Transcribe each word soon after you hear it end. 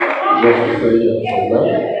Just to say yes, amen.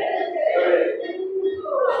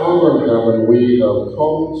 Father in heaven, we have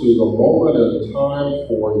come to the moment in time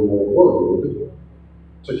for your word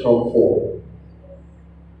to come forward.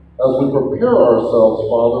 As we prepare ourselves,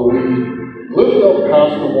 Father, we lift up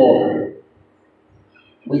Pastor Walker.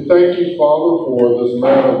 We thank you, Father, for this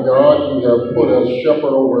man of God you have put as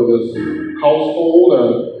shepherd over this household,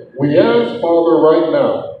 and we ask, Father, right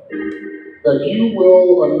now, that you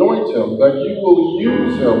will anoint him, that you will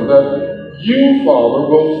use him, that you, Father,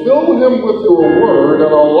 will fill him with your word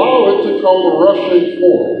and allow it to come rushing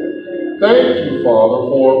forth. Thank you, Father,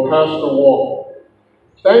 for Pastor Walker.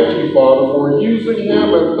 Thank you, Father, for using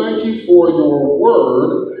him, and thank you for your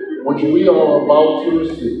word, which we are about to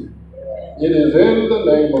receive. It is in the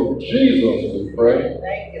name of Jesus we pray.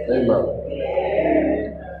 Amen.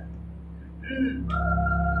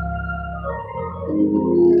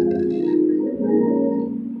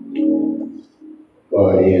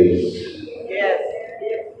 God is. Yes.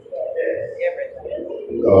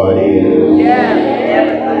 God is. Yes.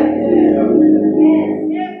 Everything.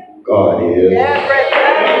 God is.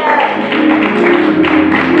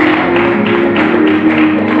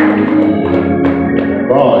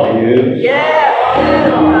 God is. Yes.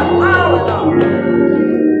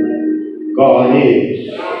 God is.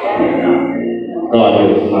 God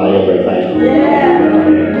is my everything.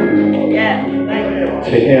 Yes. Thank you.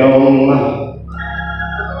 To him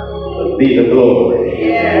be the glory.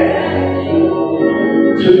 Yes.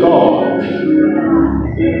 To God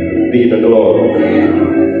be the glory.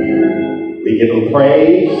 We give him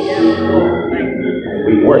praise.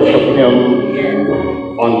 We worship him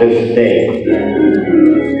on this day.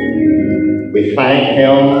 We thank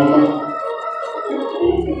him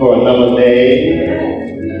for another day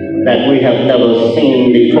that we have never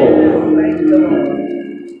seen before.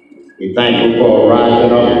 We thank him for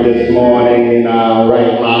rising up this morning in our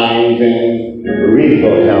right minds and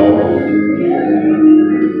reasonable health.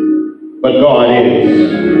 But God is.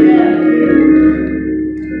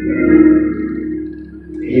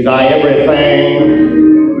 He's our everything.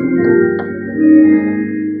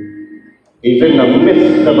 He's in the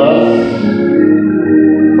midst of us.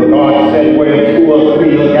 For God said, where two or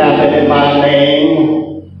three are gathered in my name,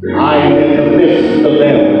 I am in the midst of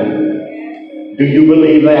them. Do you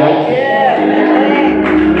believe that?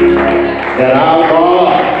 That our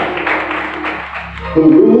God, who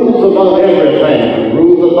rules above everything,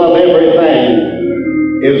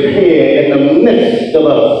 is here in the midst of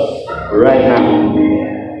us right now.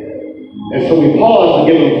 And so we pause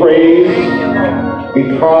to give him praise. We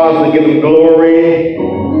pause to give him glory.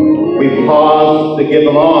 We pause to give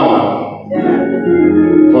him honor.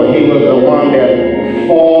 For he was the one that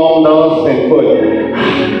formed us and put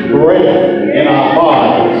breath in our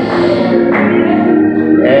bodies.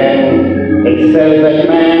 And it says that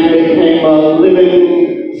man became a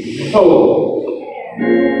living soul.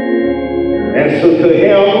 And so to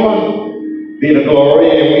him be the glory,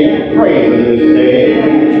 and we praise him this day.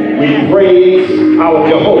 We praise our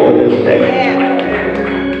Jehovah this day.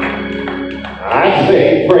 I say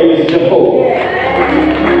praise Jehovah.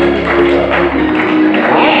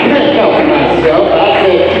 I can't help myself. I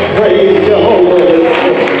say praise Jehovah this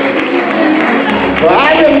day. For I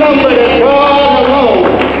remember that God alone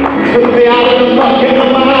took me out of the muck in the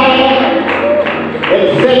mire and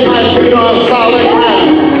set my feet on solid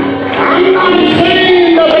ground. I'm not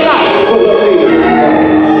ashamed of the gospel of Jesus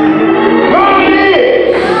Christ. God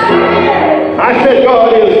is. I said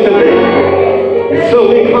God is today. So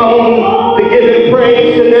we come to give him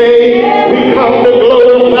praise today. We come to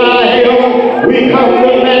glorify him. We come to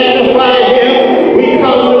magnify him. We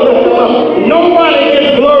come to lift him up. Nobody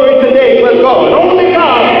gets glory today but God. Only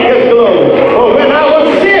God gets glory. For when I was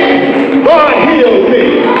sick, God healed me.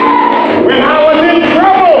 When I was in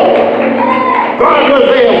trouble, God was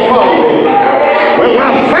there for me. When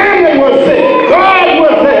my family was sick, God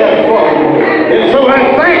was there for me. And so I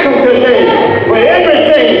thank him today for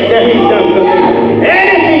everything that he's done for me. And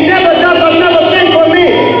if he never does another thing for me,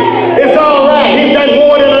 it's all right. He's done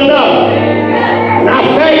more than enough. And I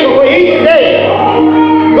thank him for each day.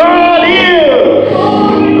 God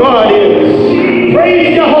is. God is.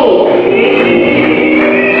 Praise Jehovah.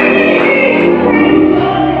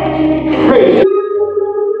 Praise.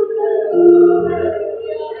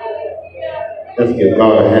 Let's give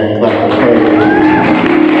God a hand clap of praise.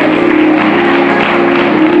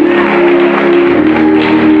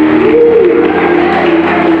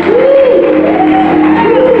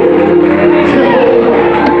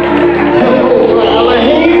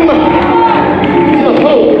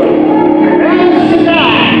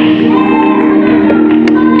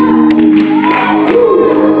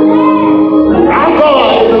 Our God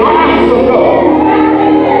is an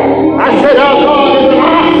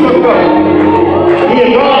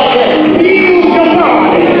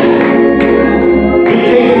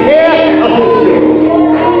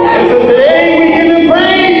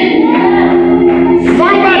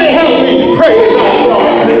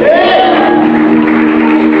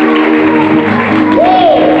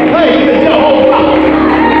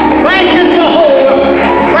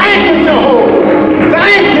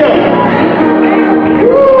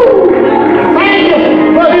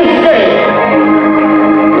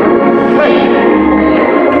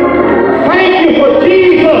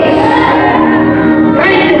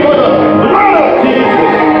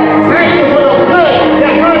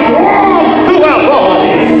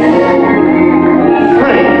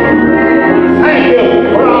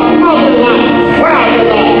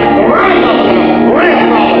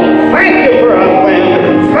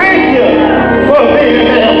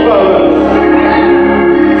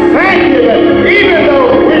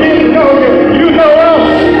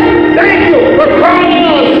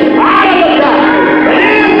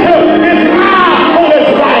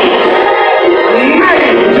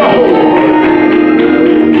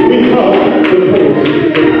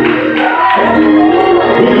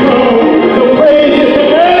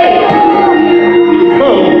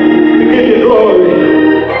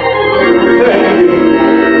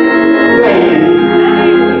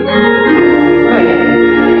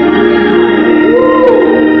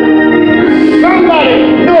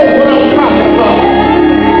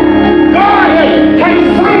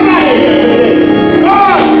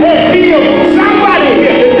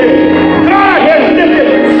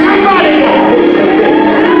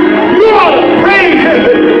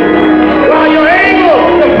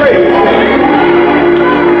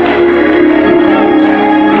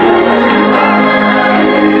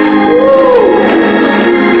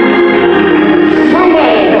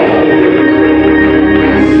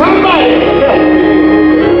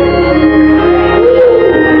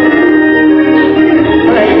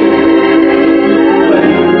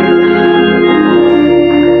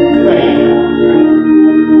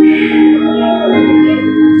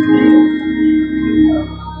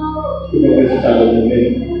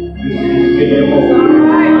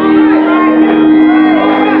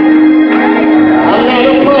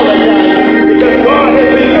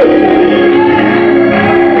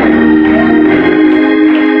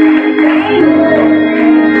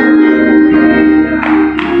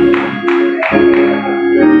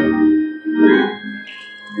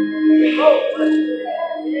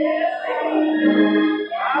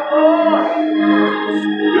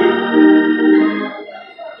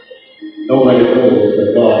Nobody knows what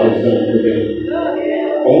God has done for them.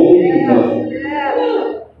 Only you know.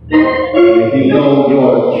 And if you know, you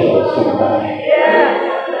ought to tell somebody.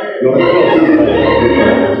 You ought to tell somebody.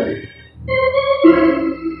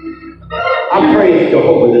 I praise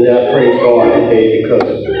Jehovah today. I praise God today because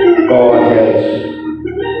God has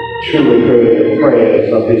truly heard the prayers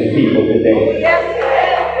of his people today.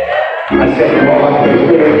 I said God has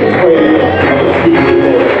heard the prayers of his people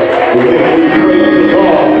today. And when we pray to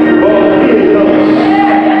God, God hears us.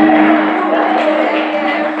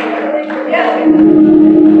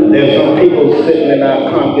 There's some people sitting in our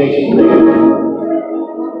congregation today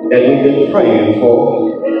that we've been praying for.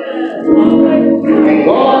 And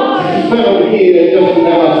God sent them here just to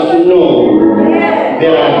let us know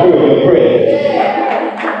that I heard your prayers.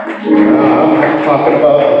 I'm talking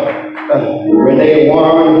about Renee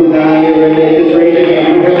Warren, who's down here. Renee, just raise your hand.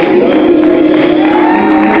 You have to get up, just raise your hand.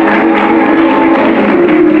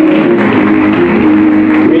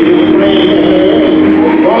 We just praying for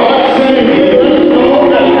her. God sent him here to let us know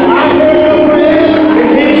that I heard your prayers, and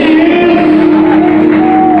here she is.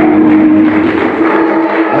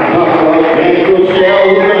 I'm talking about James Rochelle,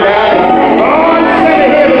 who's been down. God sent him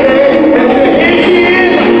here today, and said, here she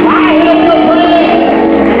is. I heard your prayers.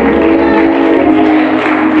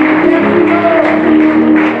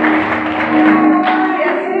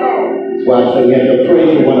 That's why I say we have to pray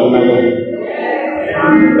for one another.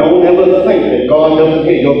 Don't ever think that God doesn't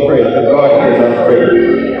hear your prayer, because God hears our prayers.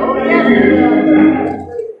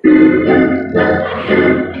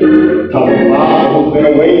 Talking about who's been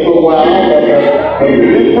away for a while, but we've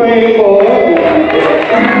been praying for her.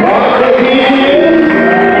 God says he is.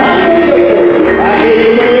 I hear you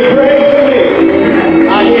when you pray for me.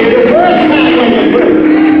 I hear you the first time when you pray.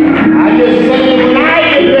 I just said it when I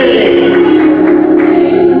get ready.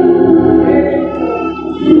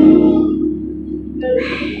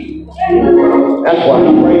 That's why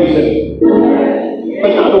I'm praising.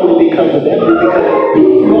 But not only because of that, but because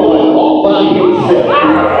God all by himself.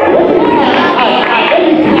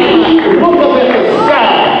 Every time I look up at the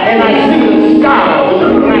sky and I see the stars,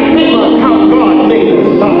 and I think of how God made the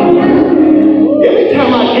stars. Every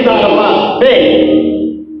time I get out of my bed,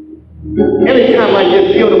 every time I just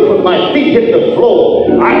feel to put my feet hit the floor,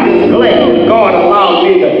 I'm just glad that God allowed me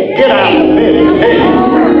to get out of bed today.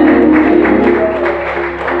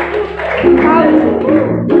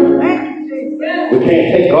 We can't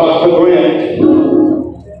take God for granted.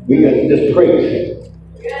 We can just praise him.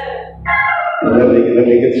 Let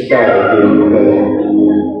me get started here because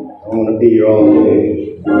I want to be here all day.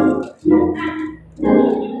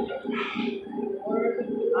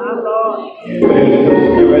 But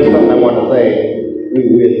there is something I want to say.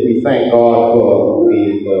 We thank God for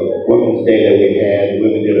the Women's Day that we had. The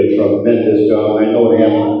women did a tremendous job. I know they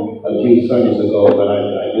happened a few Sundays ago, but I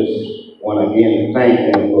just want to again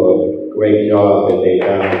thank them for a great job that they've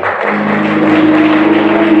done.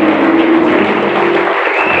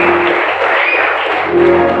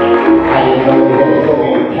 I didn't know we had so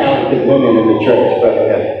many talented women in the church, but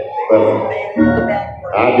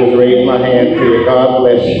I'll just raise my hand to you. God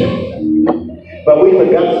bless you. But we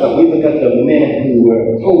forgot something. We forgot the men who were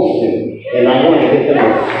hosting, and I want to give them a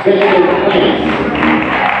special thanks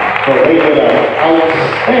for they did an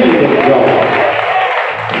outstanding job.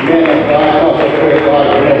 Men of God, also pray God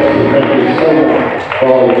bless you. Thank you so much for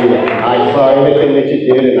all of you. I saw everything that you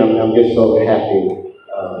did, and I'm just so happy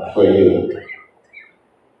for you.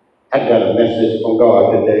 I got a message from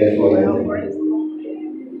God today for you.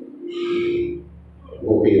 I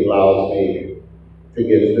hope he allows me to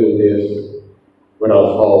get through this without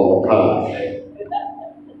falling apart.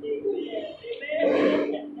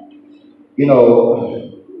 You know,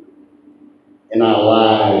 in our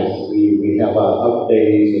lives, we have our up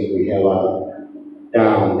days and we have our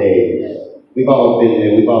down days. We've all been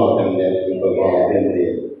there. We've all done that. We've all been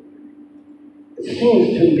there. It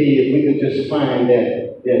seems to me if we could just find that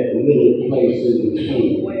little place in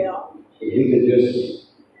between, if we could just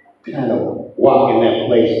kind of walk in that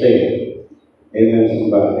place there. Amen,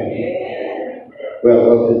 somebody.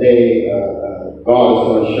 Well, today, God is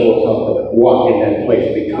going to show us how to walk in that place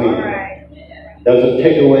between. Doesn't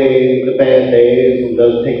take away the bad days and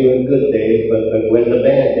doesn't take away the good days, but when the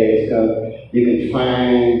bad days come, you can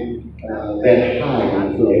find that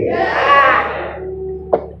hiding place.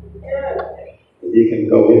 You can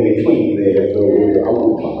go in between there. So I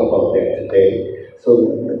want to talk about that today. So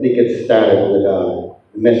let me get started with the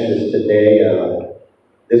message today.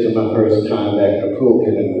 This is my first time back in the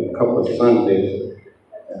pulpit in a couple of Sundays.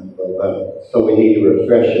 So we need to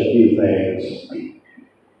refresh a few things.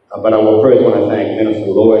 But I will first want to thank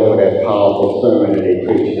Minister Lloyd for that powerful sermon that he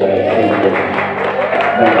preached last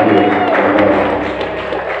Sunday.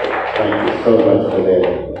 Thank you so much for that.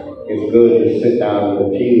 It's good to sit down in the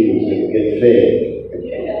pews and get fed.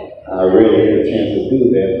 I really had a chance to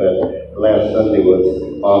do that, but last Sunday was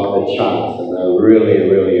off the charts, and I really,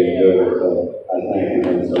 really enjoyed it. So I thank you,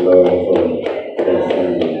 Minister Lloyd, for that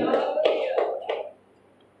sermon.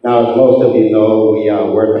 Now, as most of you know, we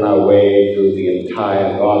are working our way through the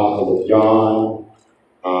entire Gospel of John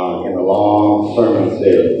in a long sermon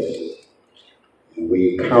series.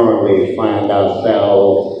 We currently find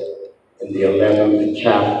ourselves in the 11th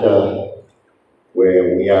chapter,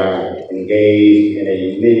 where we are engaged in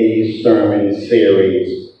a mini sermon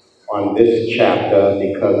series on this chapter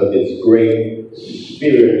because of its great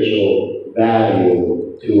spiritual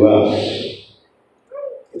value to us.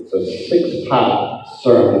 It's a 6-part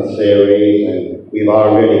sermon series, and we've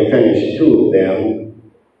already finished 2 of them.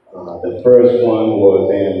 The first one was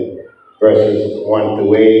in verses 1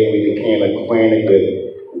 through 8. We became acquainted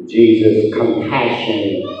with Jesus'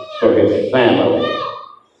 compassion for his family.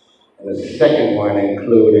 And the second one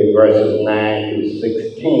included verses 9 through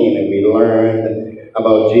 16, and we learned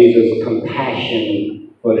about Jesus' compassion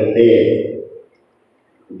for the dead.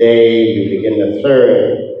 Today, we begin the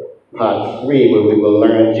third part 3, where we will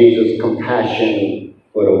learn Jesus' compassion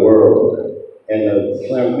for the world. And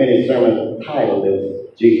the mini sermon title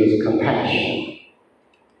is Jesus' Compassion.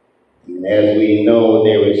 And as we know,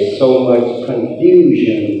 there is so much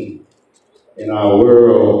confusion in our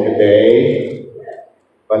world today,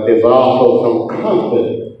 but there's also some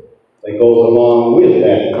comfort that goes along with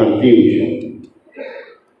that confusion.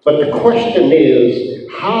 But the question is,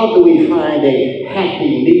 how do we find a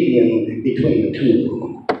happy medium between the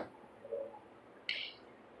two?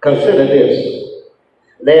 Consider this.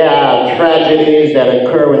 There are tragedies that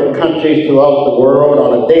occur in countries throughout the world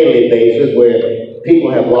on a daily basis where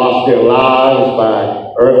people have lost their lives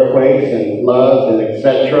by earthquakes and floods and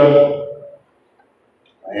etc.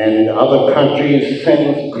 And other countries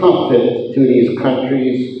send comfort to these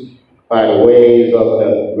countries by the ways of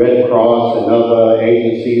the Red Cross and other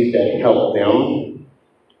agencies that help them.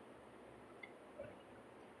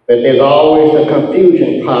 But there's always the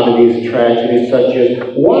confusion part of these tragedies, such as,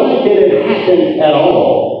 why did it happen at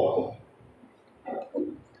all?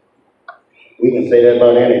 We can say that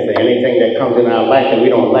about anything that comes in our life that we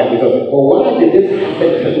don't like. We go, well, why did this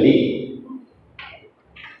happen to me?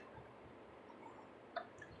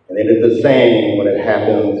 And it is the same when it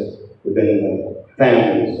happens within the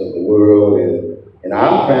families of the world and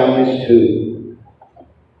our families too.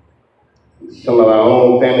 Some of our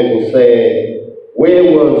own families will say, where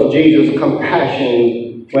was Jesus'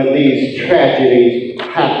 compassion when these tragedies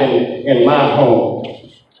happened in my home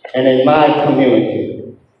and in my community?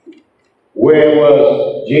 Where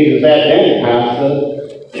was Jesus at then,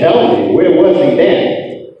 Pastor? Tell me, where was he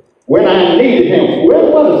then? When I needed him, where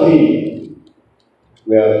was he?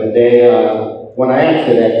 Well, today, when I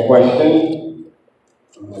answer that question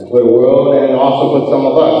for the world and also for some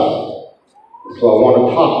of us, so I want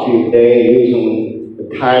to talk to you today using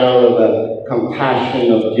the title of the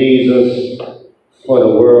Compassion of Jesus for the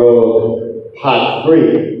World, Part 3.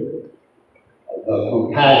 The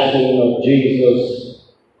Compassion of Jesus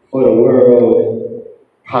for the World,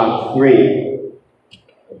 Part 3.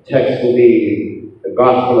 The text will be the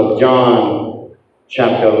Gospel of John,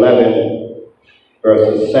 chapter 11,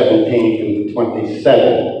 verses 17 through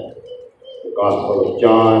 27. The Gospel of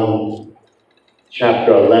John,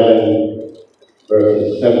 chapter 11,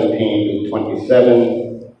 verses 17 through 27.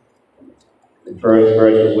 The first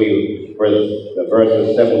verses, the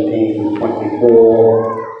verses 17 through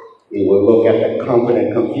 24, we will look at the comfort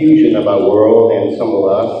and confusion of our world and some of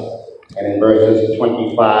us. And in verses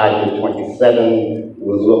 25 to 27, we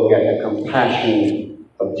will look at the compassion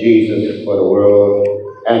of Jesus for the world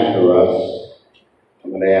and for us.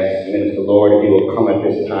 I'm going to ask Minister Lord if he will come at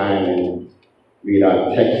this time and read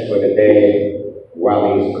our text for the day.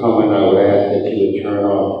 While he's coming, I would ask that you would turn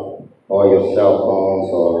off all your cell phones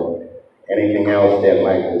or anything else that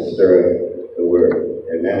might disturb the word.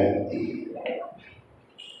 Amen.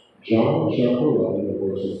 John chapter 11,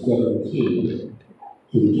 verses 17 to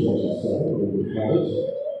 27. When you have it,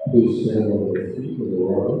 please stand on your feet with the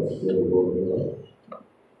reverence for the word of God.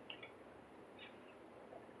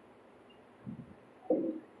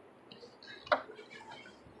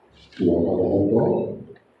 Do I have a hold on?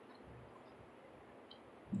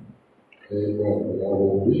 Amen. And I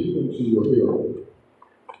will read them to your hearing.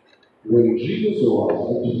 When Jesus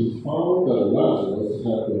arrived, he found that Lazarus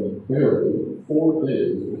had been buried 4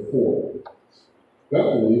 days before.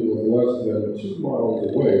 Bethany was less than 2 miles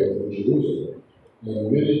away from Jerusalem,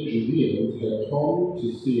 and many Judeans had come to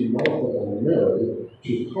see Martha and Mary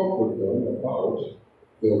to comfort them about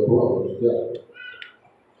their brother's death.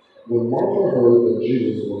 When Martha heard that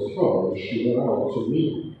Jesus was coming, she went out to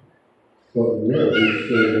meet him, but Mary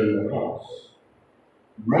stayed in the house.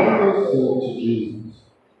 Martha said to Jesus,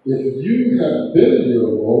 "If you had been here,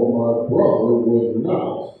 Lord, my brother would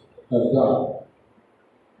not have died.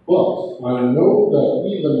 But I know that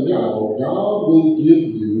even now God will give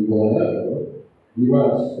you whatever you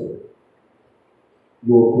ask for."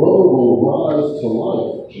 "Your brother will rise to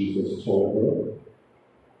life," Jesus told her.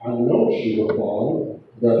 "I know," she replied,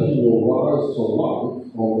 "that he will rise to life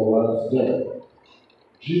on the last day."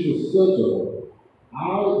 Jesus said to her,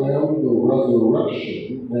 "I am the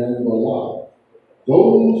resurrection and the life.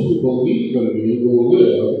 Those who believe in me will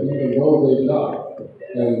live even though they die,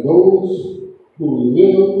 and those who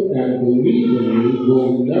live and believe in me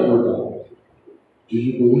will never die. Do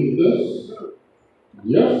you believe this?"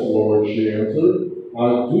 "Yes, Lord," she answered.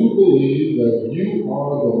 "I do believe that you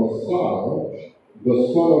are the Messiah, the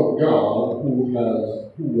Son of God, who has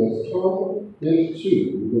come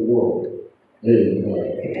into the world."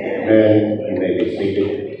 Amen. Amen. You may be seated.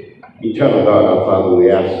 Eternal God, our Father,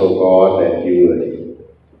 we ask, oh God, that you would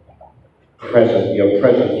your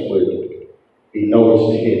presence would be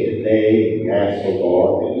noticed here today. We ask, oh God,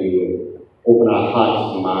 that we would open our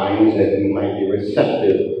hearts and minds, that we might be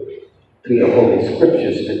receptive to the Holy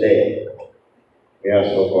Scriptures today. We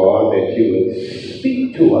ask, oh God, that you would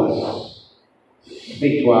speak to us,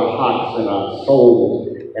 speak to our hearts and our souls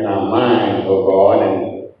and our minds, oh God,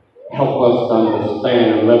 and help us to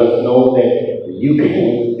understand and let us know that you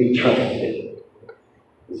can be trusted.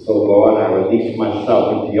 And so, Lord, I release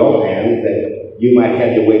myself into your hands that you might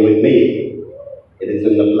have your way with me. It is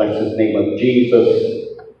in the blessed name of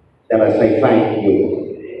Jesus that I say thank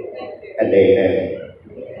you and amen.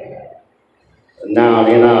 Now,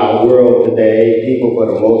 in our world today, people for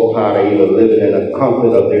the most part are either living in the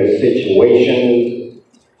comfort of their situations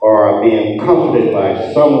or are being comforted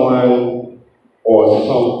by someone or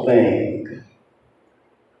something.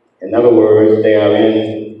 In other words, they are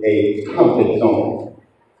in a comfort zone.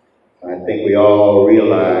 I think we all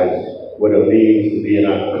realize what it means to be in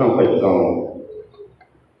a comfort zone.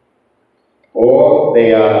 Or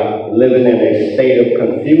they are living in a state of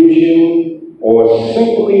confusion or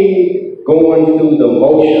simply going through the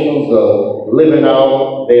motions of living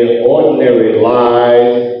out their ordinary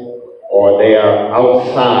lives, or they are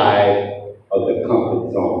outside of the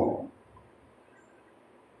comfort zone.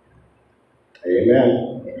 Amen.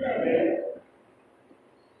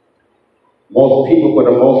 Most people, for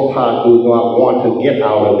the most part, do not want to get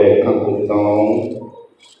out of their comfort zone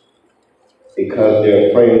because they're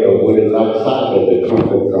afraid of what is outside of the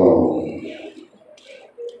comfort zone.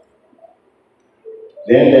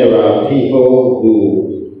 Then there are people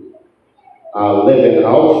who are living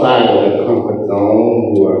outside of the comfort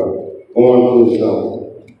zone, who are going through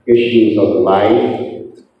some issues of life.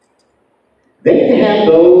 Then you have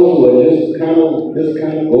those who are just kind of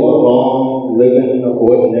going along, living an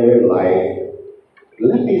ordinary life.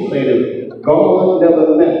 Let me say this: God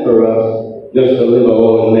never meant for us just to live an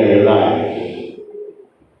ordinary life.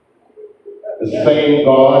 The same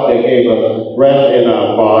God that gave us breath in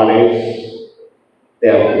our bodies,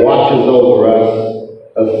 that watches over us,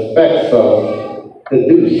 expects us to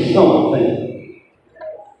do something.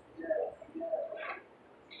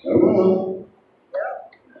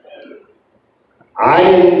 I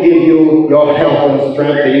didn't give you your health and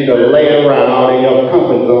strength for you to lay around in your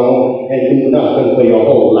comfort zone and do nothing for your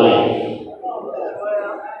whole life.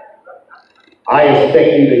 I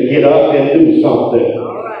expect you to get up and do something.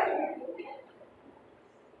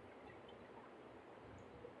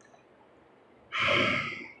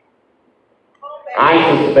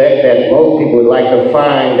 I suspect that most people would like to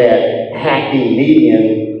find that happy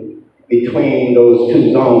median between those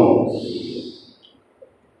two zones.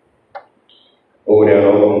 Over there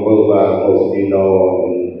on Oakland Boulevard, most of you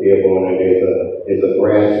know, Dearborn, there's a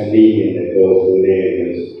grass median that goes through there.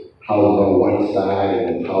 There's houses on one side and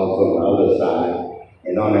there's houses on the other side.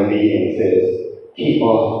 And on the median it says, "Keep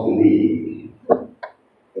off the median."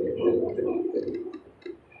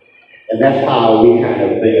 And that's how we kind of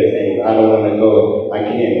think of things. I don't want to go,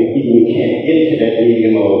 we can't get to that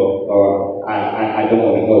medium, or I don't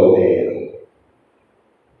want to go there.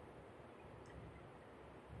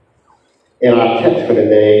 In our text for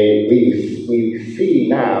today, we see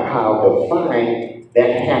now how to find that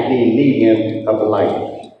happy medium of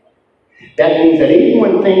life. That means that even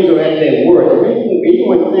when things are at their worst, even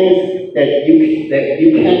when things that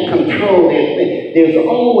you can't control, there's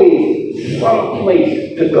always some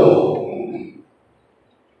place to go.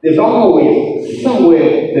 There's always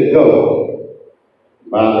somewhere to go.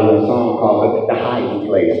 There's a song called The Hiding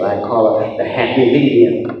Place. I call it the happy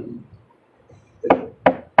medium.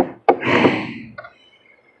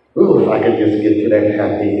 Ooh, if I could just get to that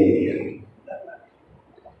happy medium.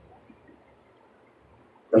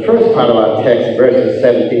 The first part of our text, verses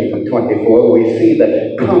 17 to 24, we see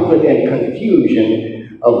the comfort and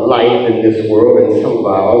confusion of life in this world and some of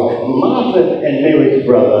ours. Martha and Mary's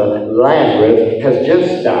brother, Lazarus, has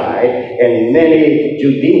just died, and many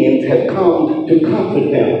Judeans have come to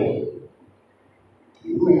comfort them.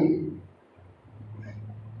 Amen.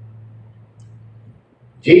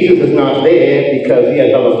 Jesus is not there because he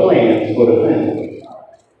has other plans for the family.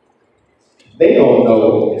 They don't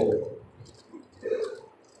know it.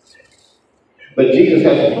 But Jesus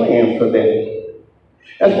has a plan for them.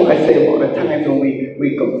 That's why I say a lot of times when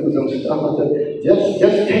we go through some stuff,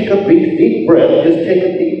 just take a deep breath. Just take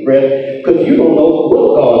a deep breath, because you don't know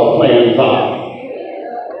what God's plans are.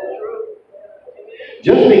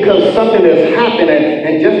 Just because something is happening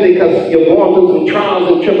and just because you're going through some trials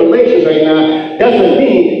and tribulations right now doesn't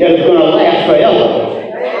mean that it's going to last forever.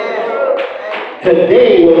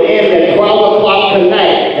 Today will end at 12 o'clock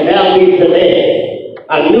tonight, and that'll be today.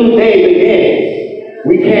 A new day begins.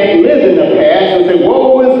 We can't live in the past and say,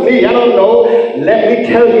 woe is me, I don't know. Let me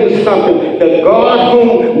tell you something. The God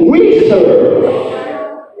whom we serve,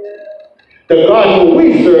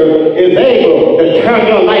 is able to turn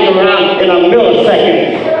your life around in a millisecond.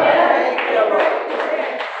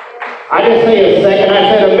 I didn't say a second, I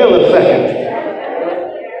said a millisecond.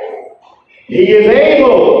 He is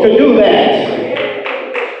able to do that.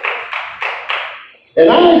 And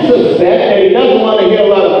I suspect that he doesn't want to hear a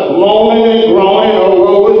lot of moaning and groaning or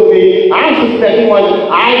woe is me. I suspect he wants,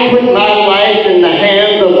 I put my life in the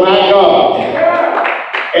hands of my God.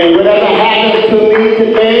 And whatever happens to me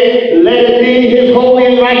today, let it be his holy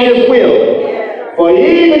and righteous will. For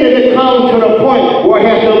even if it comes to the point where I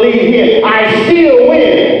have to leave here, I still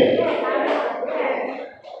win.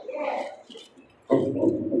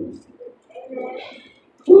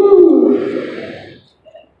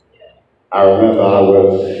 I remember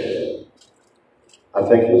I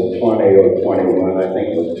think it was 20 or 21, I think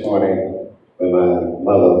it was 20 when my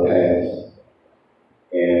mother passed.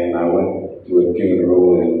 And I went to a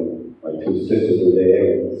funeral and my two sisters were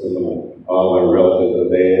there, and all my relatives were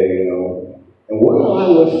there, you know. And while I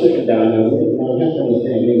was sitting down there, you have to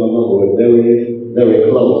understand, me and my mother were very, very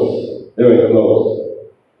close, very close.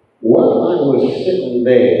 While I was sitting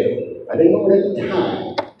there, I didn't know it at the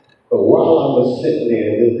time, but while I was sitting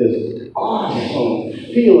there, there's this awesome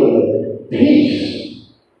feeling of peace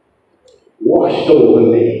washed over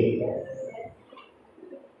me.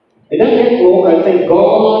 And at that moment, I think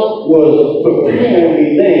God was preparing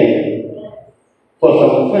me then for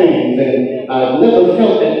some things. And I never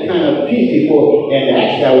felt that kind of peace before. And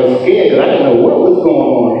actually, I was scared because I didn't know what was going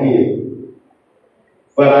on here.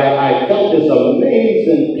 But I felt this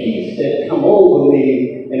amazing peace that come over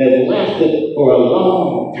me, and it lasted for a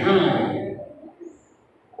long time.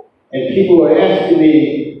 And people were asking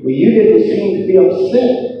me, well, you didn't seem to be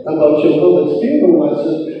upset about your mother's funeral. I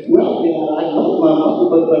said, well, yeah, I love my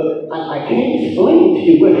mother, but I can't explain to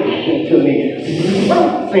you what happened to me.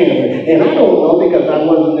 Something, and I don't know because I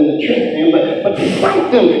wasn't in the church then, but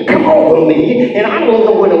something come over me, and I don't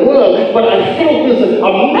know what it was, but I felt this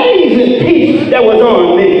amazing peace that was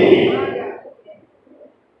on me.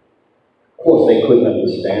 Of course, they couldn't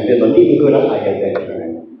understand it, but neither could I at that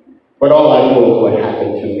time. But all I know is what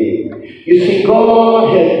happened to me. You see,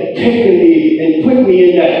 God had taken me and put me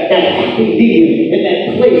in that happy medium, in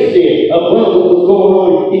that place there, above what was going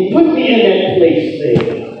on. He put me in that place there.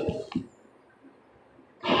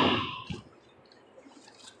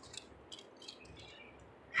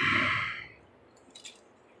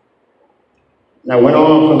 And I went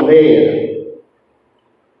on from there.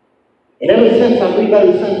 And ever since that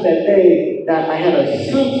day, that I had a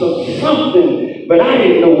sense of something, but I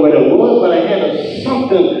didn't know what it was, but I had a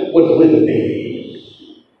something was with me.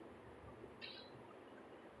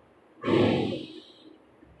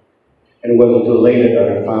 And it wasn't until later that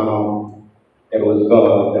I found out that it was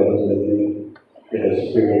God that was with me, that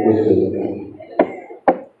the Spirit was with me.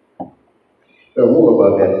 There'll more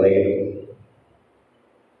about that later.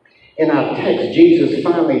 In our text, Jesus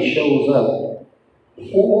finally shows up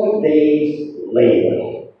 4 days later.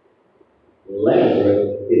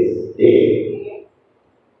 Lazarus is dead.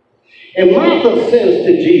 And Martha says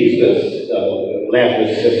to Jesus,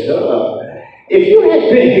 Lazarus' sister, if you had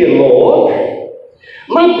been here, Lord,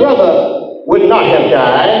 my brother would not have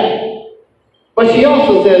died. But she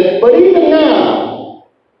also says, but even now,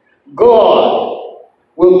 God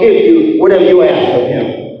will give you whatever you ask of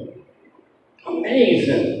him.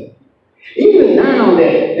 Amazing. Even now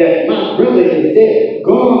that my brother is dead,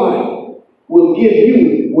 God will give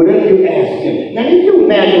you whatever you ask him. Now, if you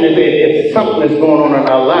imagine if something is going on in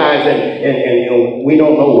our lives and we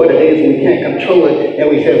don't know what it is, we can't control it, and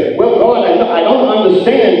we say, well, God, I don't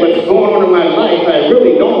understand what's going on in my life. I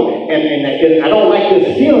really don't, and I don't like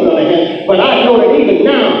this feeling on the hand, but I know that even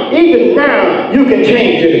now, you can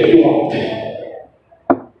change it if you want.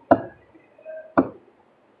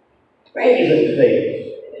 Amazing faith.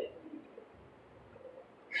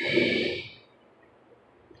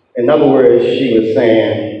 In other words, she was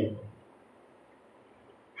saying,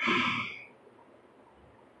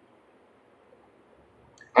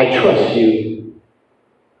 I trust you,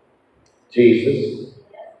 Jesus,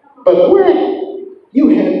 but where you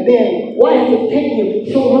have been, why has it taken you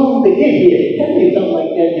so long to get here? Tell me something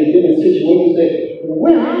like that. You've been in situations that,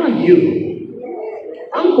 where are you?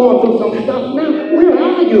 I'm going through some stuff now. Where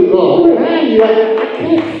are you, God? Where are you? I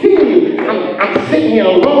can't see you. I'm sitting here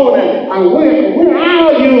alone, and where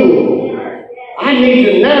are you? I need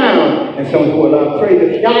you now. And some people are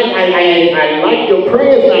praying. I like your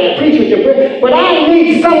prayers, and I appreciate your prayers, but I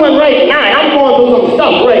need someone right now. I'm going through some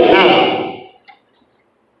stuff right now.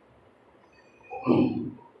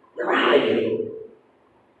 Where are you?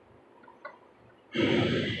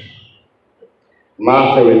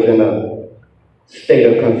 Martha is in a state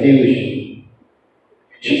of confusion.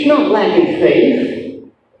 She's not lacking faith,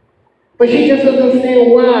 but she just doesn't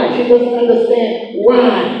understand why. She doesn't understand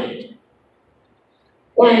why.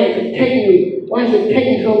 Why is it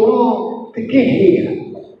taking so long to get here?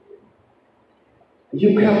 If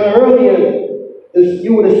you come earlier,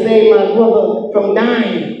 you would have saved my brother from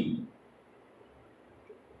dying.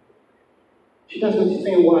 She doesn't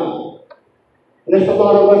understand why. And there's a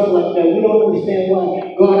lot of us like that. We don't understand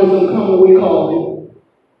why God doesn't come when we call him.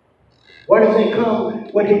 Why doesn't he come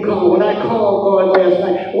when he comes? When I called God last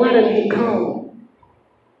night, why didn't he come?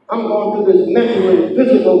 I'm going through this mental and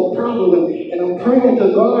physical problem, and I'm praying to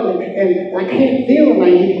God, and I can't feel him.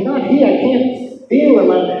 He's not here. I can't feel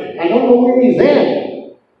him. I don't know where he's at.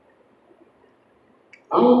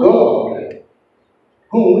 Our God,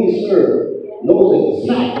 whom we serve, knows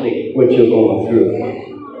exactly what you're going through.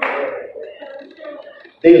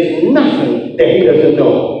 There's nothing that he doesn't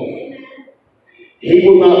know. He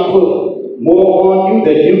will not put more on you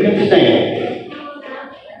than you can stand.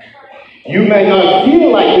 You may not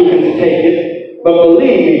feel like you can take it, but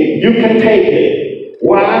believe me, you can take it.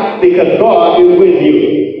 Why? Because God is with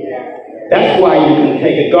you. That's why you can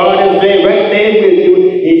take it. God is there, right there with you.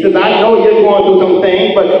 He says, I know you're going through some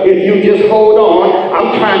things, but if you just hold on,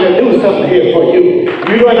 I'm trying to do something here for you.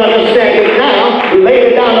 You don't understand it now.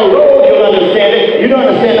 Later down the road, you'll understand it. You don't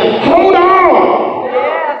understand it. Hold on.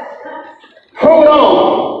 Hold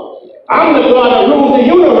on. I'm the God that rules the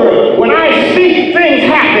universe. When I speak, things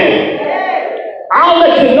happen. I'll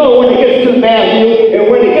let you know when it gets too bad for you, and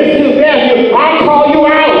when it gets too bad for you, I'll call you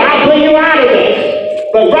out. I'll bring you out of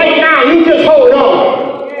it. But right now, you just hold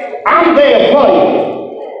on. I'm there for you.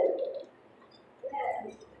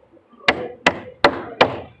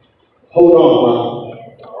 Hold on, Mom.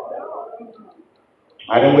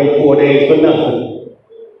 I didn't wait 4 days for nothing.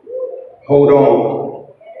 Hold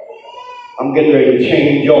on. I'm getting ready to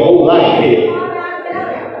change your whole life here.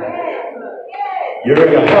 You're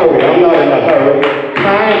in a hurry. I'm not in a hurry.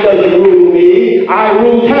 Time doesn't rule me. I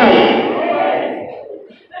rule time.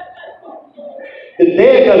 The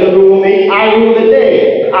dead doesn't rule me. I rule the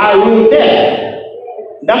dead. I rule death.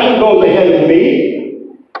 Nothing goes ahead of me.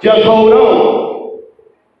 Just hold on.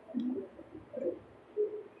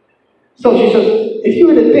 So she says, if you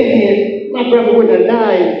would have been here, my brother wouldn't have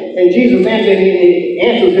died. And Jesus answered, he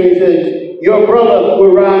answers her, he says, your brother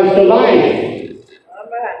will rise to life.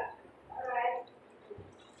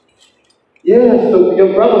 Yes, so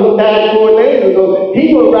your brother who died 4 days ago,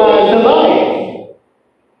 he will rise to life.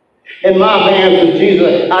 And Martha answers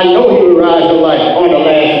Jesus, I know he will rise to life on the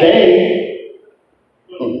last day.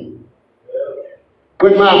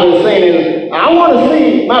 What Martha is saying is, I want to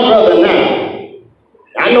see my brother now.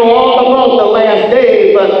 I know all about the last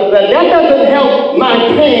days, but that doesn't help my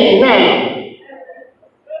pain now.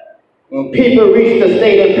 When people reach the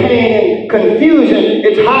state of pain and confusion,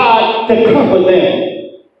 it's hard to comfort them.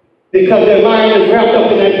 Because their mind is wrapped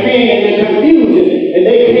up in that pain and that confusion, and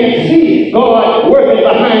they can't see God working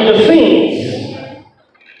behind the scenes.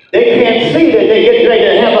 They can't see that they're getting ready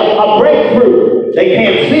to have a breakthrough. They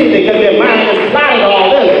can't see it because their mind is clouded all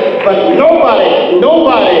this. But nobody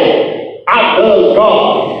outdoes God.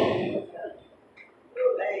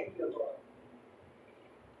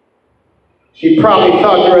 She probably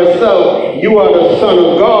thought to herself, you are the Son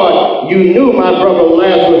of God. You knew my brother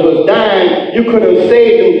Lazarus was dying. You could have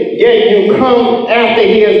saved him, yet you come after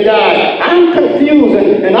he has died. I'm confused,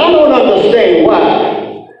 and I don't understand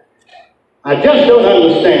why. I just don't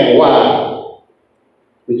understand why.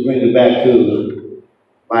 Which brings me back to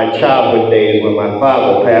my childhood days when my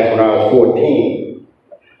father passed when I was 14.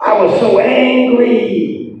 I was so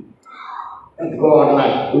angry at God, and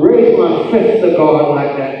I raised my fist to God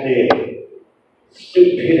like that did.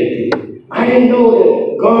 Stupidity. I didn't know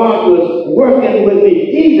that God was working with me.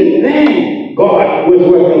 Even then, God was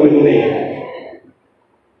working with me.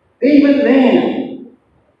 Even then.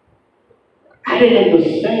 I didn't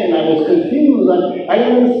understand. I was confused. I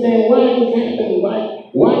didn't understand why this happened.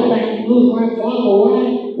 Why did I have to lose my father?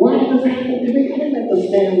 Why did this happen to me? I didn't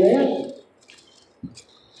understand that.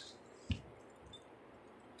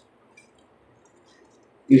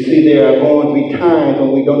 You see, there are going to be times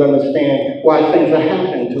when we don't understand why things are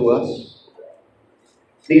happening to us.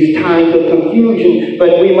 These times of confusion,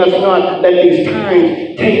 but we must not let these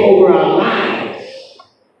times take over our lives.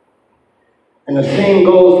 And the same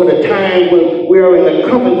goes for the times when we are in the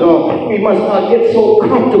comfort zone. We must not get so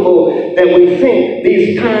comfortable that we think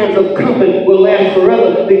these times of comfort will last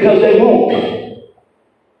forever, because they won't.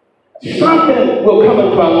 Something will come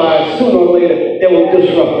into our lives sooner or later that will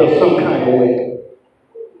disrupt us some kind of way.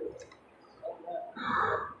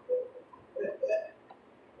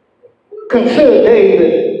 Consider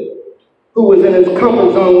David, who was in his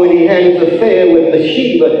comfort zone when he had his affair with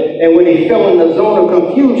Bathsheba, and when he fell in the zone of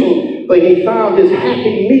confusion, but he found his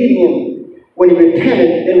happy medium when he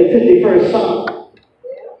repented in the 51st Psalm.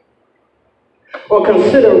 Or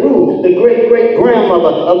consider Ruth, the great-great-grandmother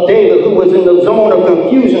of David, who was in the zone of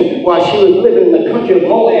confusion while she was living in the country of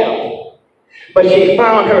Moab. But she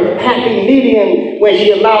found her happy medium when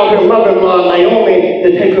she allowed her mother-in-law, Naomi,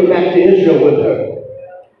 to take her back to Israel with her.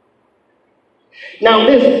 Now,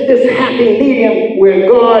 this happy medium where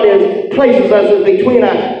God places us is between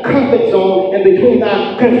our comfort zone and between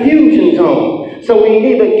our confusion zone. So we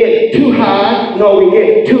neither get too high nor we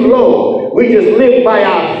get too low. We just live by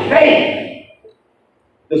our faith.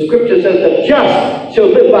 The scripture says the just shall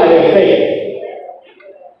live by their faith.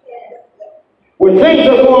 When things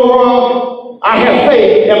are going wrong, I have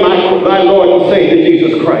faith in my Lord and Savior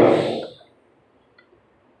Jesus Christ.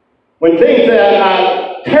 When things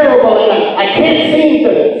are terrible and I can't seem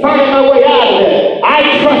to find my way out of it,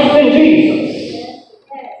 I trust in Jesus.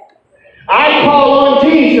 I call on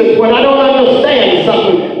Jesus when I don't understand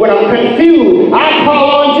something, when I'm confused. I call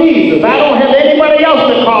on Jesus. I don't have anybody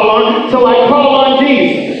else to call on, so I call on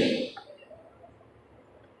Jesus.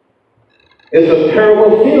 It's a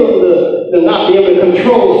terrible feeling to not be able to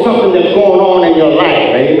control something that's going on in your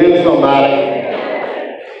life. Amen, somebody.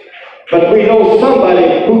 But we know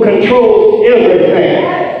somebody who controls everything.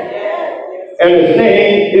 And his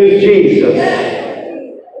name is Jesus.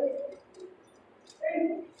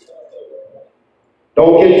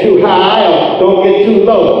 Don't get too high or don't get too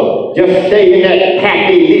low. Just stay in that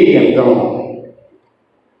happy medium zone.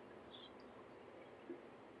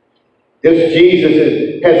 This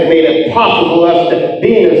Jesus has made it possible for us to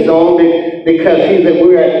be in a zone because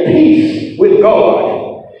we're at peace with God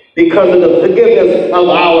because of the forgiveness of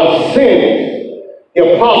our sins.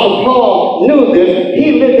 The Apostle Paul knew this.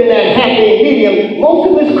 He lived in that happy medium most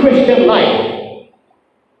of his Christian life.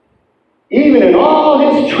 Even in all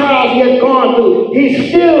his trials he had gone through, he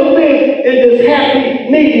still lived in this happy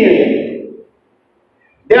medium.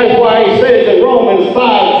 That's why he says in Romans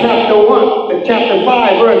 5, chapter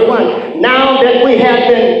 5, verse 1, now that we have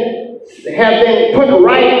been put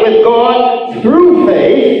right with God through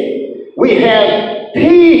faith, we have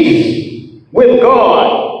peace with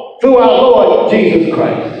God through our Lord Jesus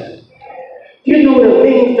Christ. You know what it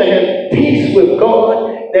means to have peace with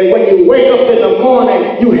God? That when you wake up in the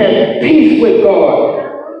morning, you have peace with God.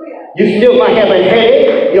 You still might have a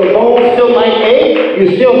headache, your bones still might ache,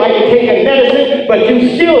 you still might be taking medicine, but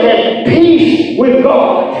you still have peace with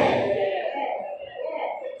God.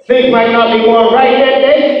 Things might not be going right that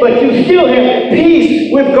day, but you still have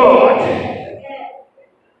peace with God.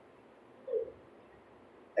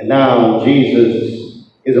 And now Jesus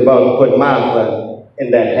is about to put Martha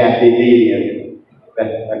in that happy medium.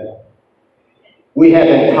 We have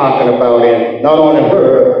been talking about it, not only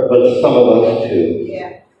her, but some of us too.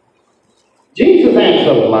 Yeah. Jesus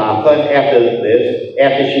answered Martha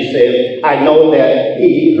after she said, I know that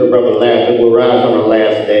he, her brother Lazarus, will rise on the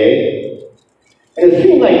last day. And it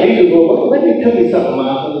seemed like Jesus well, let me tell you something,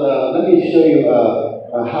 Martha. Let me show you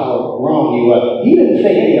how wrong you are. He didn't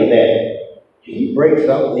say any of that. He breaks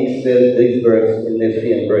up and he says these verses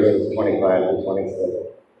in verses 25 to 27.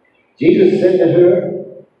 Jesus said to her,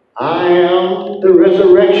 I am the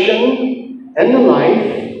resurrection and the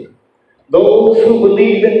life. Those who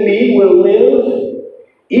believe in me will live,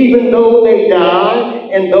 even though they die,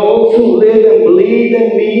 and those who live and believe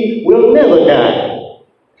in me will never die.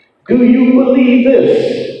 Do you believe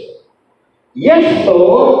this? Yes,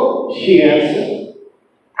 Lord, she answered.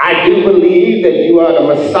 I do believe that you are the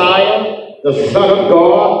Messiah, the Son of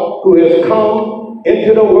God, who has come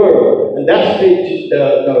into the world. And that's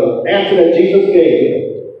the answer that Jesus gave her.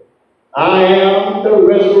 I am the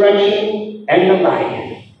resurrection and the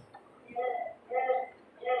life.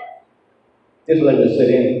 Just let me sit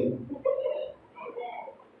in.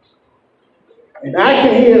 And I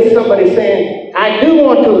can hear somebody saying, I do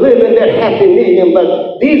want to live in that happy medium,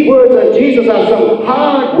 but these words of Jesus are some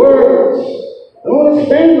hard words. I don't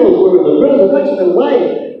understand those words, the resurrection and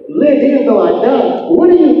life. Live even though I die. What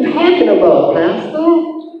are you talking about, Pastor?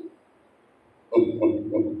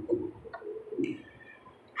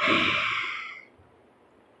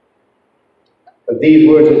 But these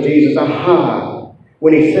words of Jesus are hard.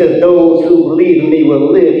 When he says, those who believe in me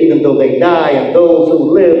will live even though they die, and those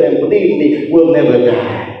who live and believe in me will never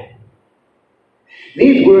die.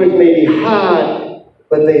 These words may be hard,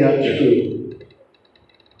 but they are true.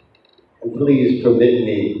 And please permit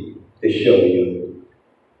me to show you.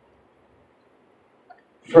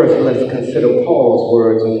 First, let's consider Paul's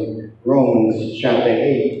words in Romans chapter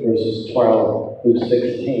 8, verses 12 through 16.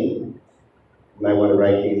 You might want to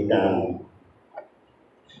write these down.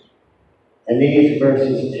 And these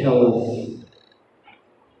verses tell us,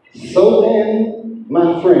 so then,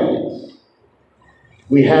 my friends,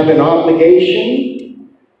 we have an obligation,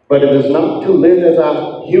 but it is not to live as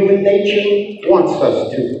our human nature wants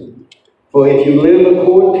us to. For if you live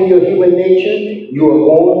according to your human nature, you are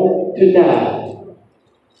born to die.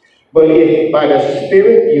 But if by the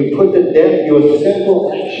Spirit you put to death your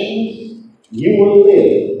sinful actions, you will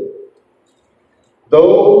live.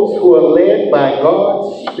 Those who are led by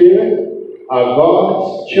God's Spirit are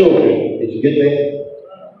God's children. Did you get that?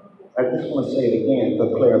 I just want to say it again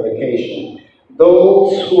for clarification.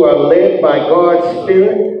 Those who are led by God's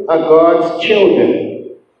Spirit are God's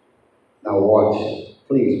children. Now watch.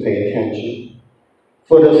 Please pay attention.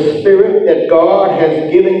 For the Spirit that God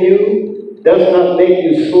has given you does not make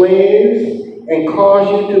you slaves and cause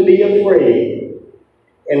you to be afraid.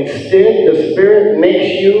 Instead, the Spirit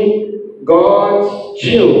makes you God's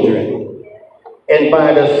children. And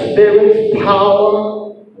by the Spirit's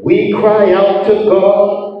power, we cry out to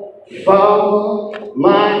God, Father,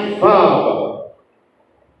 my Father.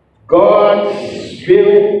 God's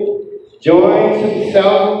Spirit joins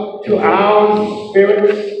himself to our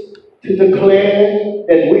spirits to declare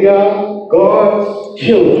that we are God's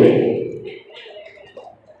children.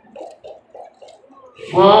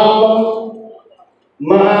 Father,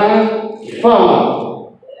 my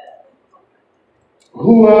Father,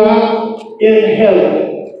 who are in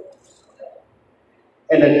heaven.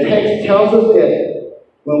 And the text tells us that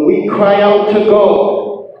when we cry out to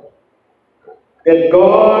God, that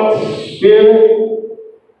God's Spirit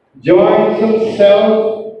joins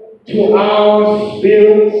himself to our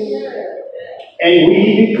spirits, and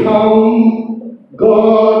we become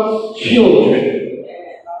God's children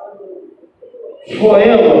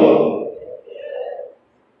forever.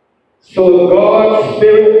 So God's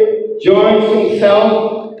Spirit joins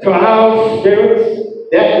himself to our spirits.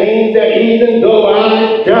 That means that even though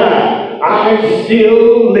I die, I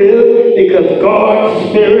still live because God's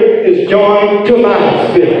Spirit is joined to my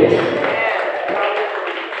spirit.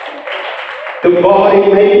 The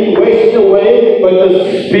body may be wasted away, but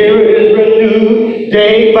the Spirit is renewed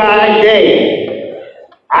day by day.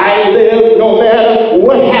 I live no matter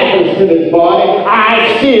what happens to this body.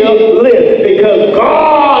 I still live because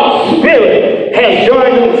God's Spirit has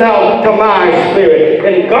joined himself to my spirit.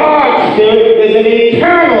 And God's Spirit is an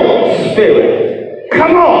eternal spirit.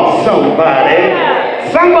 Come on,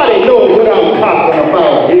 somebody. Somebody knows what I'm talking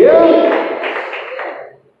about here.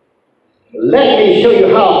 Let me show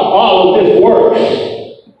you how all of this works.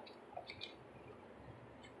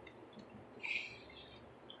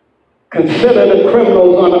 Consider the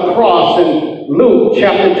criminals on the cross in Luke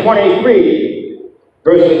chapter 23,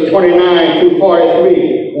 verses 29 through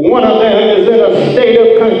 43. One of them is in a state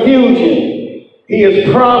of confusion. He is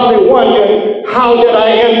probably wondering, how did I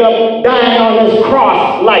end up dying on this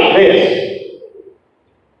cross like this?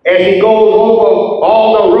 As he goes over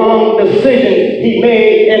all the wrong decisions he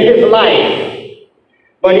made in his life.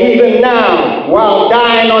 But even now, while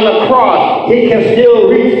dying on the cross, he can still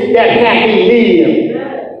reach that happy medium.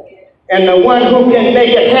 And the one who can make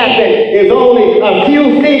it happen is only a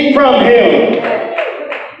few feet from him.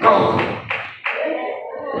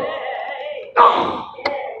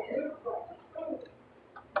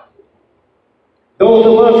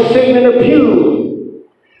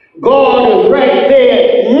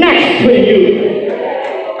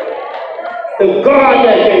 The God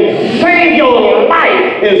that can save your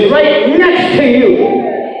life is right next to you.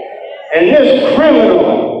 And this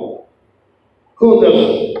criminal, who the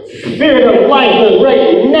Spirit of life is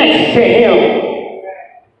right next to him,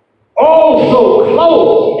 oh so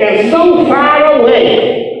close and so far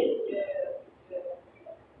away.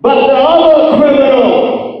 But the other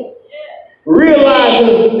criminal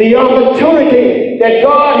realizes the opportunity that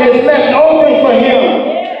God has left open for him.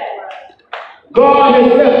 God has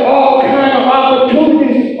left all kinds of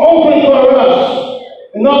opportunities open for us.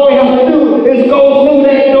 And all we have to do is go through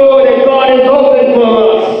that door that God has opened for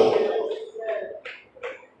us.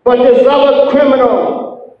 But this other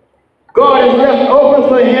criminal, God has left open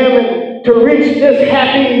for him to reach this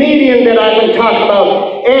happy medium that I've been talking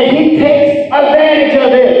about. And he takes advantage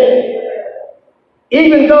of it.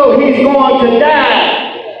 Even though he's going to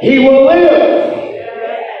die, he will live.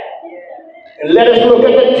 And let us look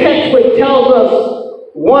at the text which tells us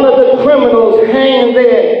one of the criminals hanging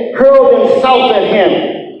there hurled insult at him.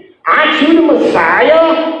 Aren't you the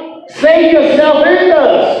Messiah? Save yourself and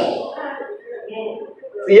us.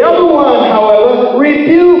 The other one, however,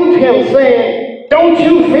 rebuked him, saying, don't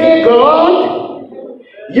you fear God?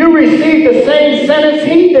 You received the same sentence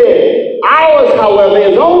he did. Ours, however,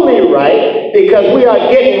 is only right because we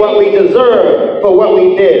are getting what we deserve for what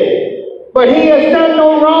we did. But he has done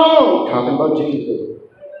no wrong. Talking about Jesus.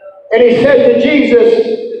 And he said to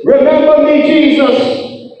Jesus, remember me, Jesus,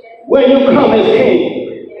 when you come as king.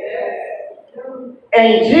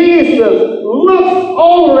 And Jesus looks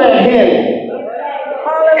over at him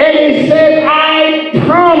and he said, I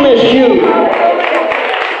promise you.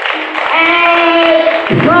 I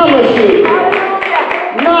promise you.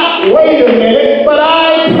 Not wait a minute, but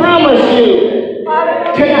I promise you.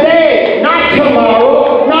 Today, not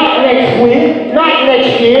tomorrow, not next week, not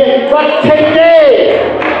next year, but today,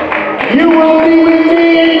 you will be with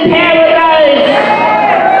me in paradise.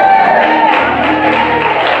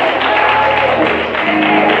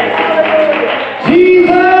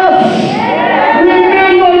 Jesus,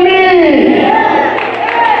 remember me.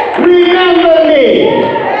 Remember me.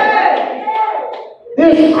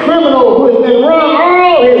 This criminal who has been wrong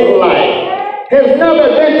all his life, has never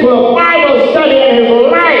been to a Bible study in his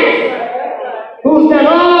life, who's done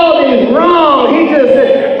all these wrong, he just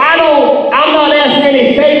said, I'm not asking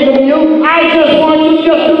any favor from you, I just want you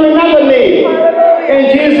just to remember me. And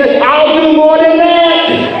Jesus said, I'll do more than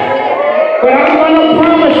that, but I'm going to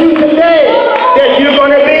promise you today that you're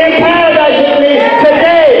going to be in paradise with me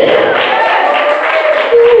today.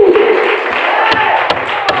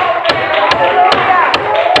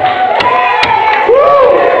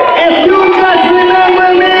 If you just remember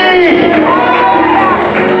me,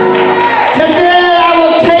 today I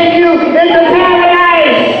will take you into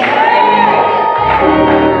paradise.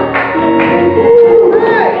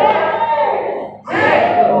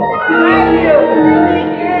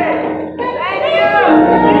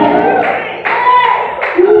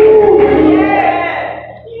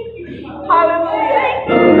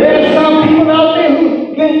 There's some people out there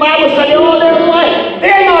who get Bible study all their life.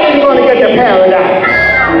 They're not even going to get to paradise.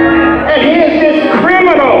 And here's this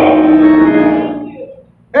criminal.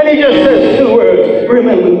 And he just says two words,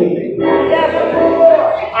 remember me.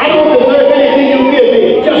 I don't deserve anything you give me.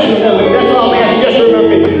 Just remember me. That's all I'm asking. Just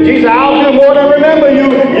remember me. Jesus, I'll do more than remember you.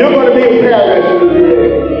 You're going to be in paradise with me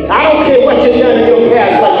today. I don't care what you've done in your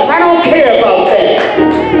past life. I don't care about that.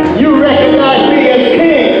 You recognize me as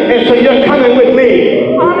king, and so you're coming with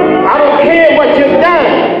me. I don't care what you've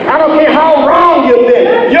done. I don't care how wrong you've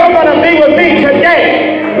been. You're going to be with me today.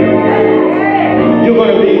 You're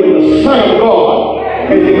going to be with the Son of God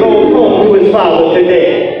as he goes home to his Father today.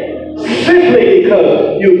 Simply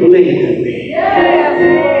because you believe in me. Yes,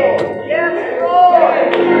 Lord.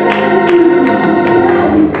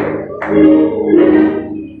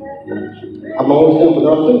 I'm almost done, but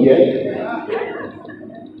not through yet.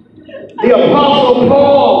 The Apostle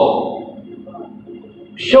Paul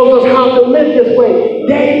shows us how to live this way,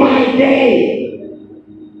 day by day.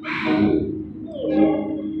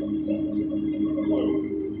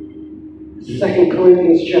 2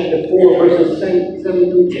 Corinthians chapter 4, verses 7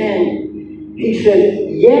 through 10. He says,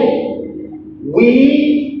 yet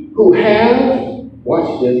we who have,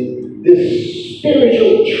 watch this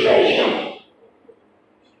spiritual treasure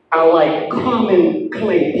are like common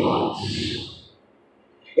clay pots,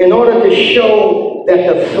 in order to show that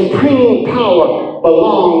the supreme power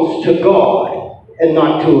belongs to God and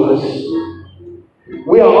not to us.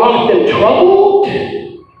 We are often troubled,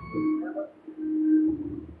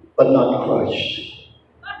 but not crushed.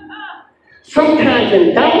 Sometimes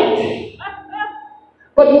in doubt,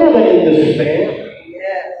 but never in despair.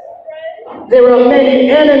 There are many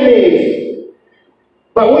enemies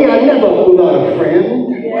but we are never without a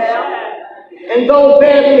friend. Yeah. And though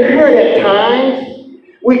badly hurt at times,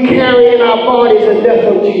 we carry in our bodies the death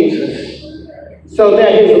of Jesus, so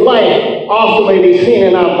that his life also may be seen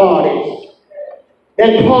in our bodies.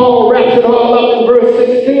 And Paul wraps it all up in verse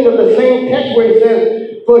 16 of the same text where he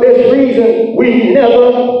says, for this reason we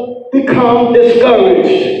never become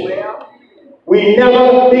discouraged. We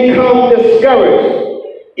never become discouraged.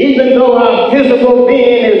 Even though our physical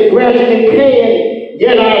being is gradually decaying,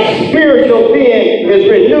 yet our spiritual being is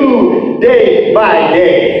renewed day by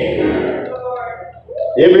day.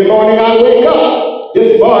 Every morning I wake up,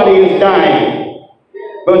 this body is dying,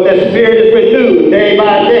 but the spirit is renewed day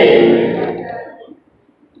by day.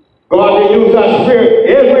 God renews our spirit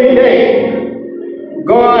every day.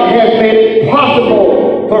 God has made it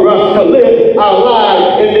possible for us to live our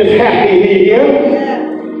lives in this happy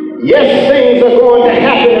medium. Yes, things are going to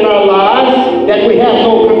happen in our lives that we have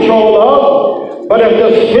no control of, but if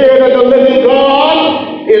the Spirit of the living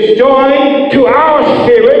God is joined to our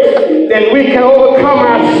spirits, then we can overcome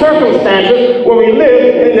our circumstances when we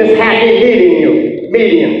live in this happy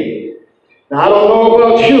medium. Now, I don't know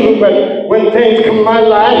about you, but when things come in my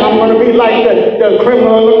life, I'm going to be like the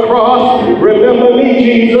criminal on the cross. Remember me,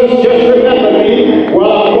 Jesus, just remember me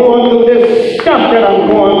while I'm going through this stuff that I'm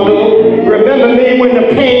going through. Remember me when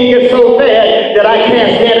the pain gets so bad that I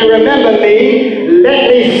can't stand it. Remember me. Let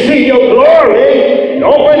me see your glory.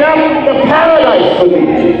 Open up the paradise for me,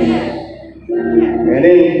 Jesus. And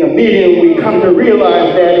in the medium, we come to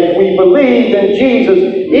realize that if we believe in Jesus,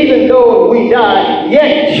 even though we die,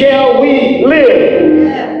 yet shall we live.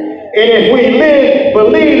 And if we live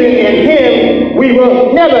believing in him, we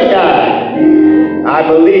will never die. I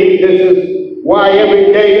believe this is why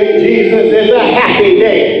every day in Jesus is a happy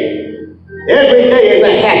day. Every day is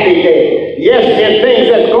a happy day. Yes, there's things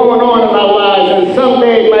that's going on in our lives, and some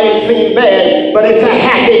days might seem bad, but it's a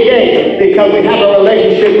happy day because we have a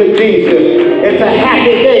relationship with Jesus. It's a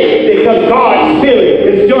happy day because God's Spirit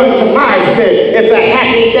is joined to my spirit. It's a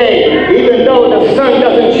happy day. Even though the sun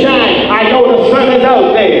doesn't shine, I know the sun is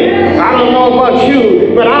out there. I don't know about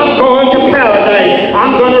you, but I'm going to paradise.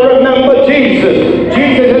 I'm going to remember Jesus.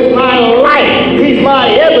 Jesus is my life. He's my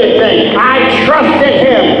everything. I trust in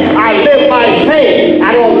him. I live by faith.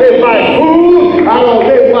 I don't live by food. I don't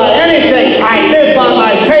live by anything. I live by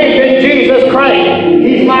my faith in Jesus Christ.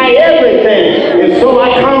 He's my everything. And so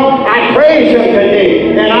I come, I praise him today,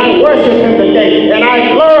 and I worship him today, and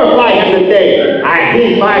I glorify him today.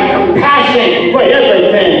 He's my compassion for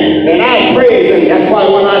everything, and I praise him. That's why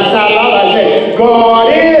when I shout out, I said, God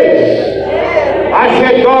is. I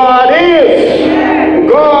said, God is.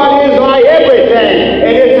 God is my everything,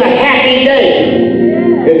 and it's a happy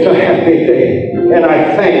day. It's a happy day, and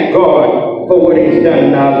I thank God for what he's done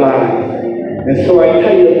in our lives. And so I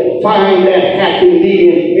tell you, find that happy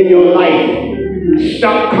medium in your life.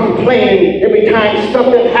 Stop complaining every time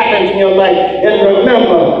something happens in your life, and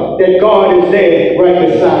remember that God is there right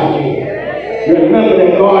beside you. Remember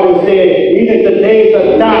that God is there. Even if the days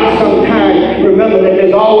are dark sometimes, remember that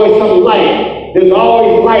there's always some light. There's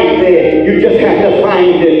always light there. You just have to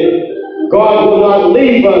find it. God will not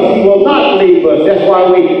leave us. He will not leave us. That's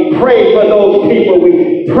why we pray for those people.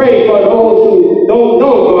 We pray for those who don't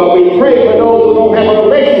know God. We pray for those who don't have a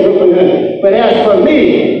relationship with him. But as for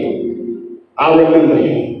me, I remember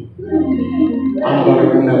him. I'm going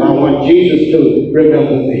to remember. I want Jesus to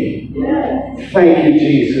remember me. Thank you,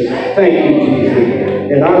 Jesus. Thank you,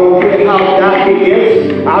 Jesus. And I don't care how dark it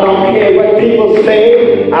gets. I don't care what people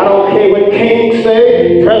say. I don't care what kings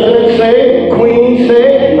say, presidents say, queens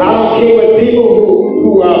say. I don't care what people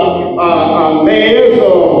who are mayors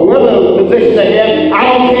or whoever position they have. I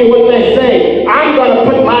don't care what they say. I'm going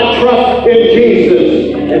to put my trust in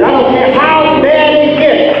Jesus. And I don't care how bad it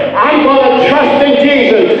gets. I'm going to trust in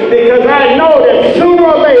Jesus because I know that sooner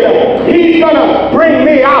or later he's going to bring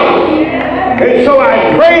me out. And so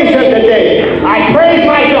I praise him today. I praise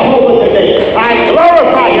my Jehovah today. I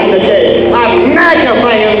glorify him today. I magnify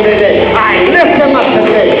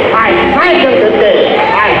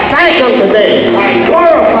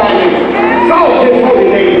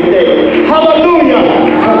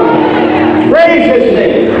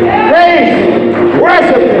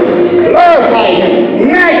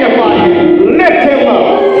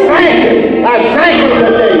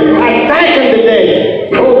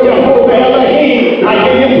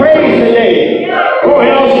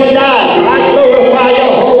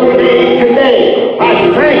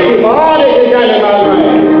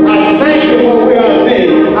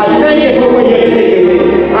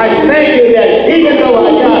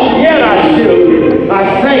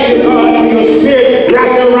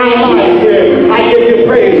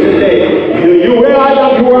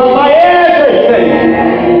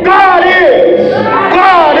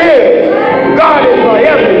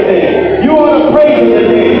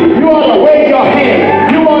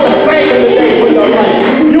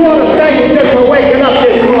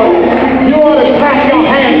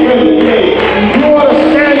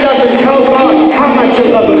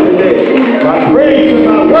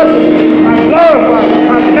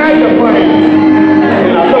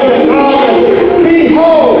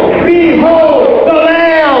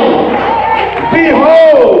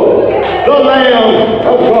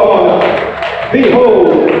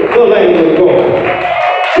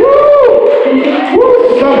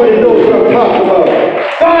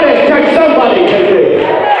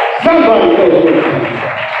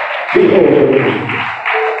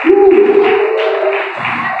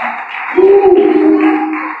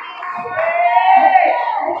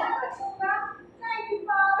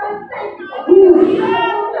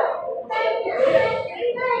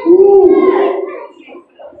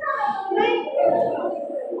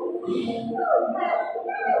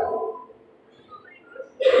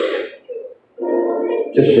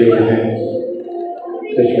Just raise your hands.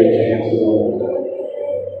 Just raise your hands to the Lord.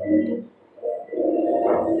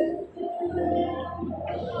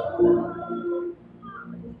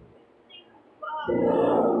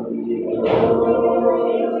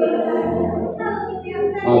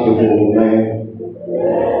 I'll give you the land.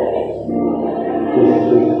 This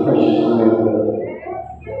precious land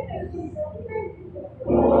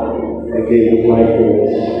that gave his life for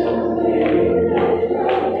us.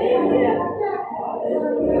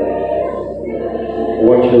 I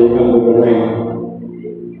want you to remember the land.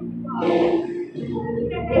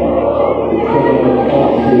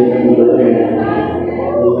 Remember the land.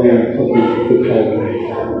 The land took you to Calvary.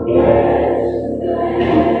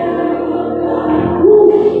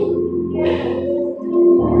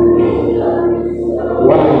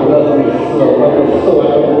 Why he loves me so? I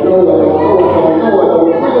don't know.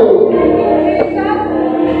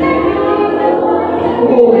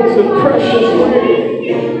 Oh, he's a precious land.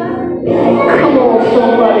 Come on,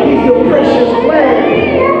 somebody. He's a precious land.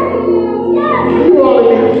 You ought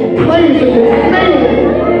to be praising his name.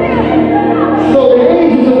 So the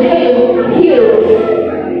angels of heaven hear us.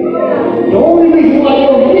 The only reason why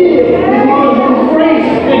you're here is because of his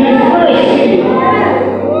grace and his mercy.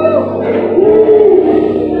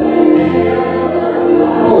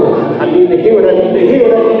 Oh, I need to hear it. I need to hear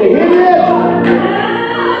it. I need to hear it.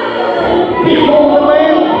 Behold the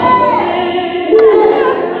Lamb.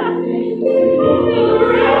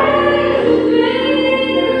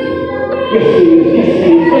 Yes, he is. Yes,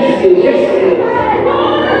 he is. Yes, he is. Yes, he is.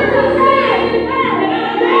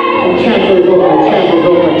 Chapter is open. Chapter is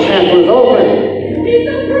open. Chapter is open.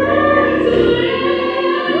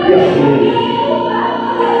 Yes, he is.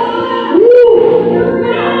 Woo!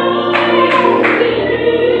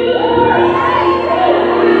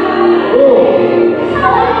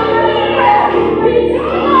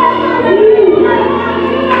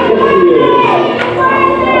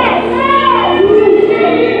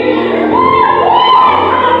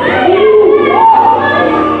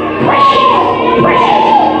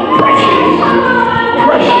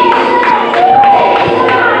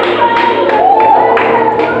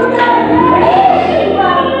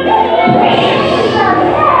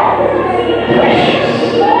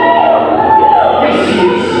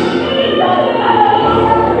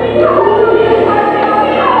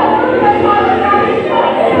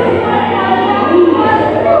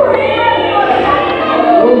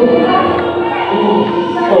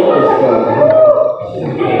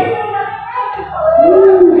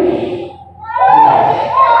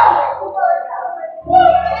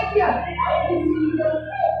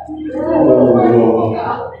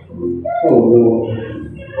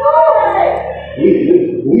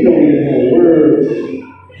 We don't even have words to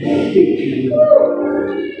speak to you.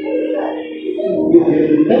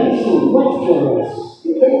 You've done so much for us.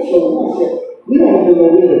 You've done so much that we don't even know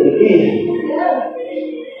where to begin.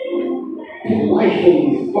 Life in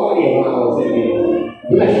this body of ours, and you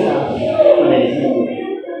bless our families, and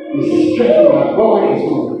you strengthen our bodies.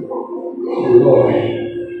 Oh Lord,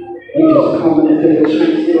 we just come into the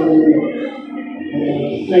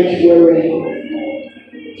sanctuary.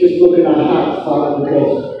 Just look at our hearts, Father,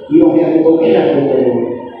 because we don't have the vocabulary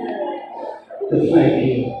to thank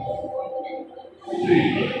you. Thank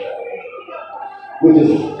you. We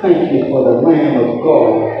just thank you for the Lamb of God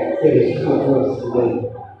that has come for us today.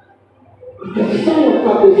 There's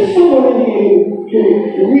someone in here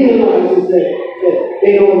who realizes that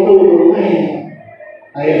they don't know the Lamb.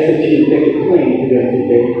 I ask that you make it plain to them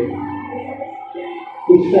today.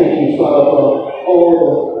 We thank you, Father, for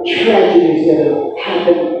all the tragedies that have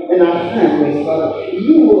happened in our families, Father.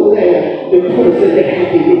 You were there to put us in the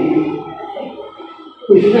happy medium.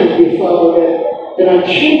 We thank you, Father, that our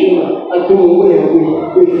children are doing well.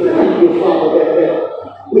 We thank you, Father, that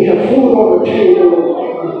we have food on the table.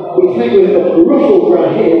 We thank you for the roof over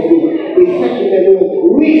our heads. We thank you that we're in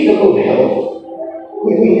reasonable health.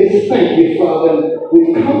 We just thank you, Father.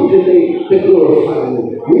 We've come today to glorify you.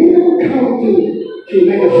 We don't come to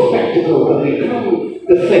make a spectacle, but we come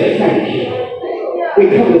to say thank you. We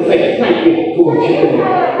come to say thank you for what you're doing.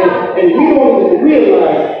 And we don't even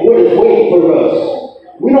realize what is waiting for us.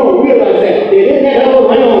 We don't realize that in that other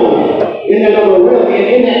realm, in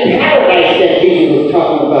that paradise that Jesus was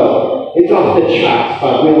talking about, it's off the charts,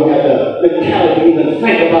 but we don't have the mentality to even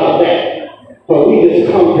think about that. But we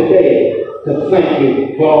just come today to thank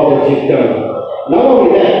you for all that you've done. Not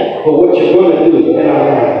only that, but what you're going to do in our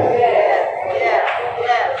lives.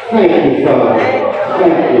 Thank you, Father.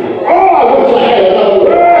 Thank you. Oh, I wish I had another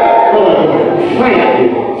word. Lord, thank you.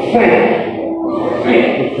 Thank you. Thank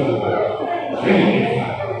you, Father. Thank you,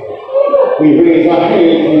 Father. We raise our hand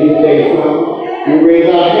to you today, Father. We raise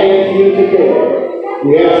our hand to you today.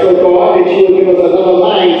 We ask, oh God, that you would give us another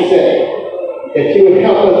mindset. That you would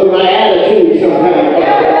help us with our attitude sometimes,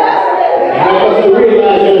 Father. Help us to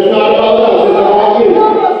realize that it's not about us, it's about you.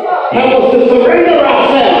 Help us to surrender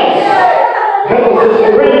ourselves. Help us to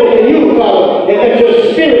surrender to you, Father, and let your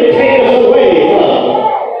spirit take us away, Father.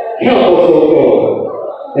 Help us, oh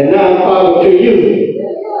God. And now, Father, to you,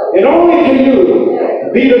 and only to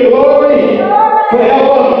you, be the glory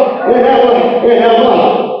forever and ever and ever.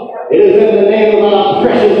 It is in the name of our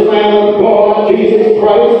precious Lamb of God, Jesus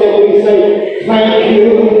Christ, that we say thank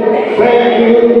you.